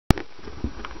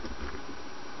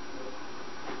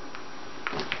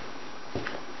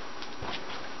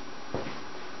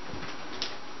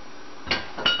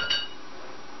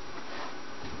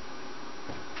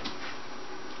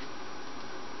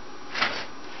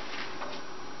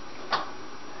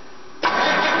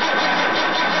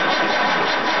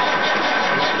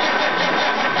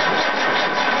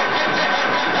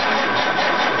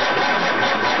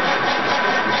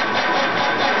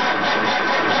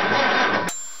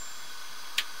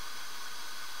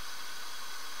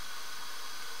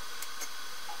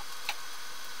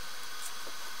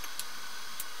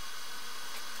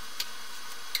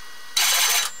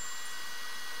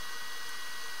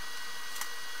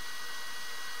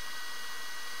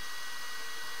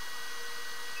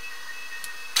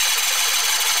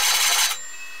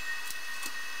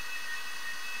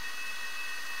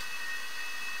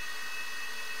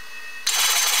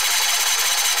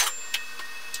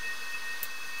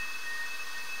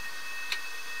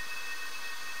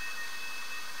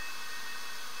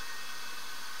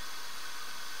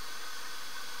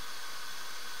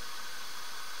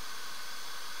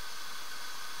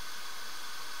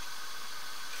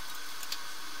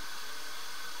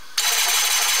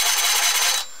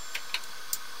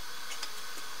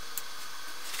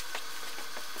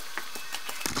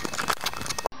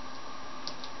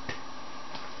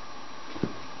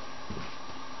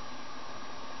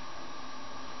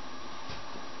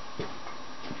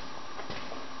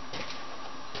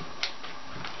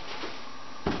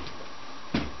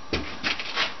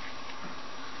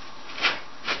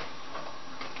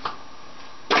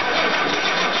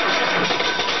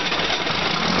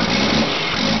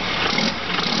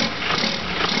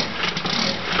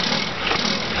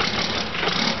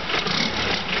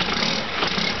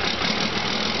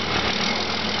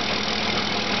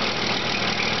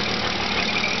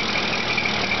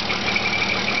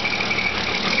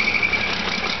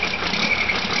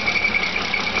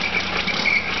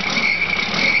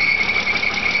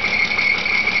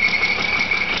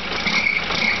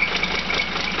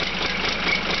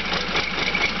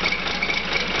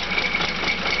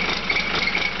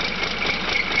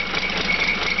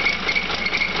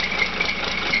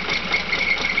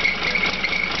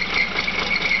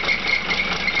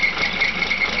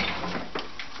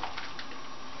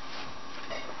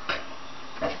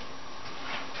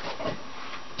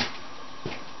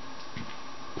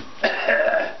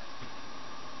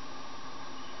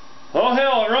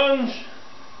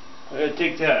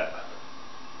take that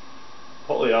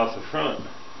pulley off the front.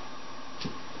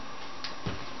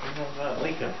 How's that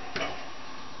leaking?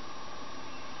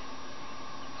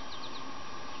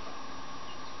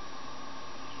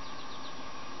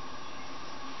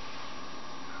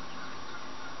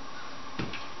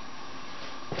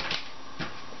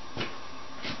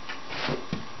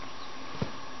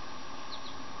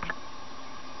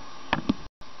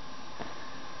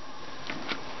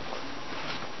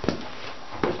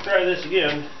 Let's try this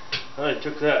again. I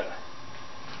took that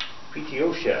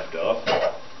PTO shaft off.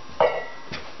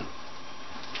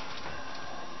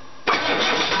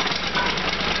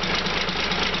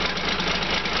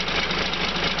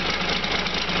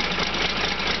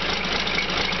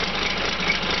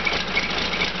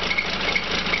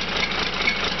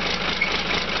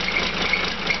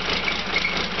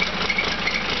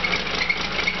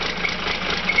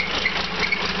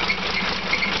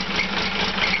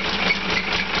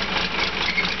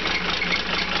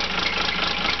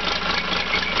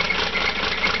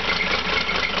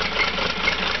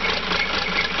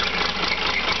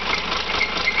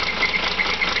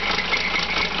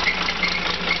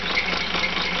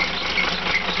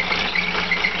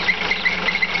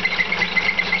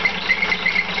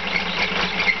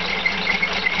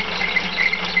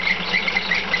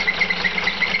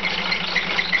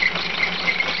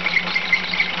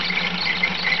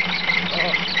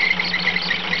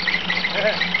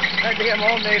 That damn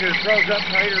alternator froze up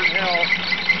tighter than hell.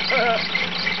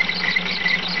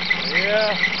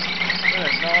 Yeah, I'm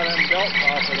gonna gnaw them belts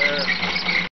off of there.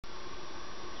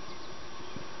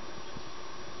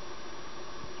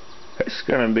 It's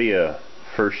going to be a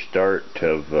first start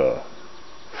of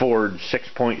Ford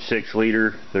 6.6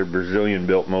 liter. They're Brazilian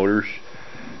built motors.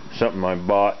 Something I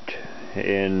bought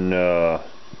in I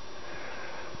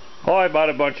bought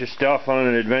a bunch of stuff on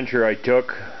an adventure I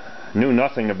took. Knew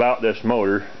nothing about this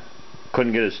motor.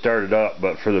 Couldn't get it started up,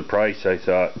 but for the price I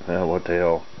thought, oh, what the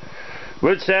hell.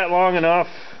 But it sat long enough.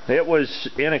 It was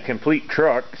in a complete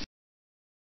truck.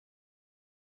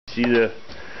 See, the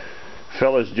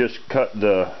fellas just cut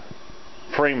the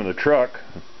frame of the truck,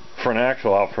 front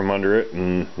axle out from under it,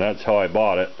 and that's how I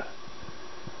bought it.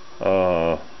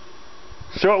 So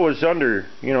it was under,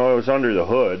 it was under the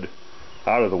hood,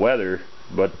 out of the weather,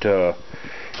 but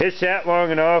it sat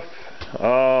long enough.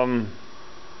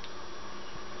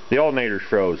 The alternators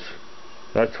froze.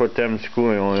 That's what them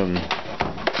squealing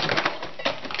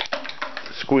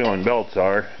belts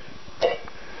are.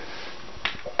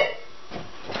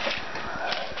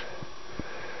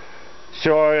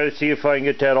 So I gotta see if I can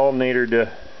get that alternator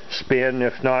to spin.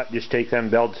 If not, just take them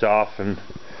belts off and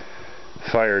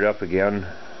fire it up again.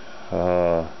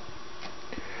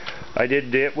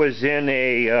 It was in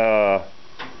a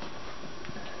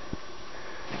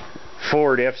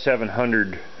Ford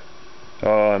F700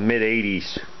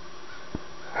 mid-80s.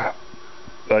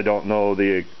 I don't know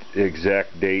the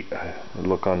exact date.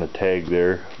 Look on the tag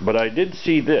there. But I did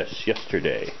see this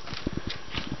yesterday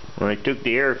when I took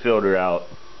the air filter out.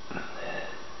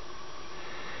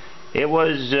 It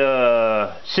was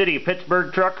a City of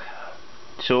Pittsburgh truck,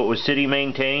 so it was city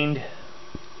maintained.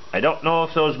 I don't know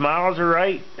if those miles are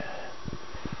right.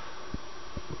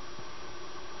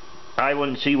 I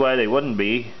wouldn't see why they wouldn't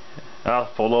be.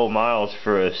 Awful low miles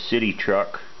for a city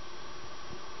truck,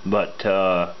 but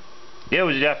it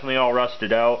was definitely all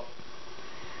rusted out.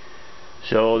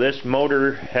 So this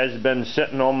motor has been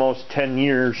sitting almost 10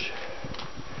 years,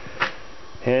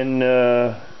 and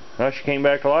now she came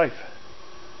back to life.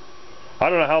 I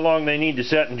don't know how long they need to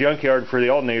set in junkyard for the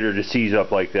alternator to seize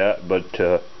up like that, but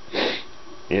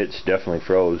it's definitely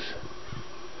froze.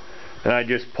 And I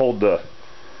just pulled the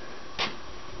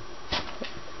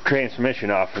transmission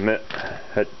off from it.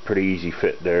 That's a pretty easy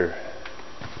fit there.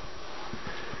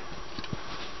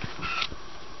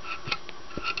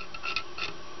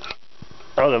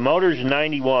 Oh, the motor's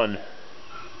 91.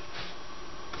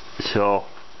 So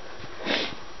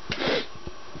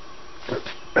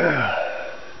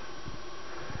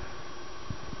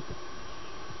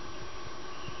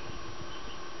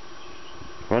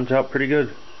runs out pretty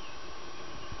good.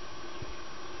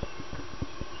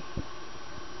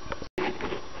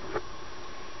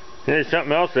 There's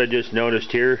something else I just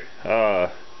noticed here. I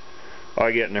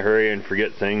get in a hurry and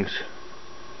forget things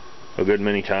a good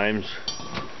many times.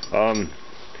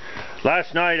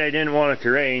 Last night I didn't want it to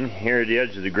rain here at the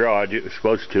edge of the garage. It was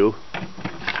supposed to.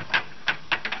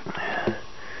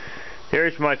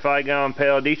 Here's my 5-gallon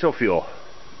pail of diesel fuel.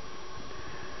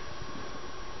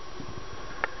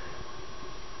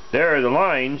 There are the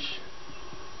lines,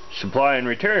 supply and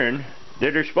return,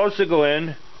 that are supposed to go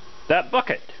in that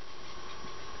bucket.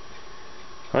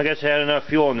 I guess I had enough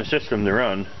fuel in the system to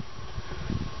run.